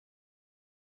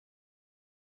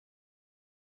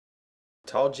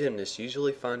Tall gymnasts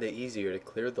usually find it easier to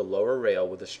clear the lower rail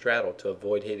with a straddle to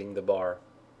avoid hitting the bar.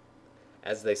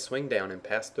 As they swing down and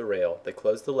pass the rail, they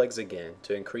close the legs again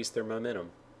to increase their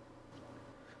momentum.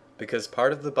 Because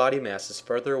part of the body mass is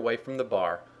further away from the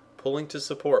bar, pulling to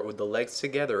support with the legs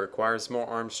together requires more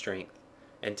arm strength,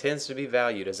 and tends to be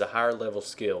valued as a higher level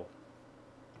skill.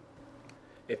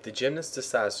 If the gymnast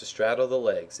decides to straddle the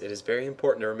legs, it is very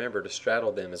important to remember to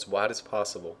straddle them as wide as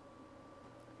possible.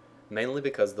 Mainly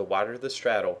because the wider the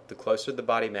straddle, the closer the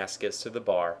body mass gets to the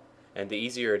bar, and the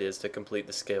easier it is to complete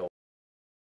the skill.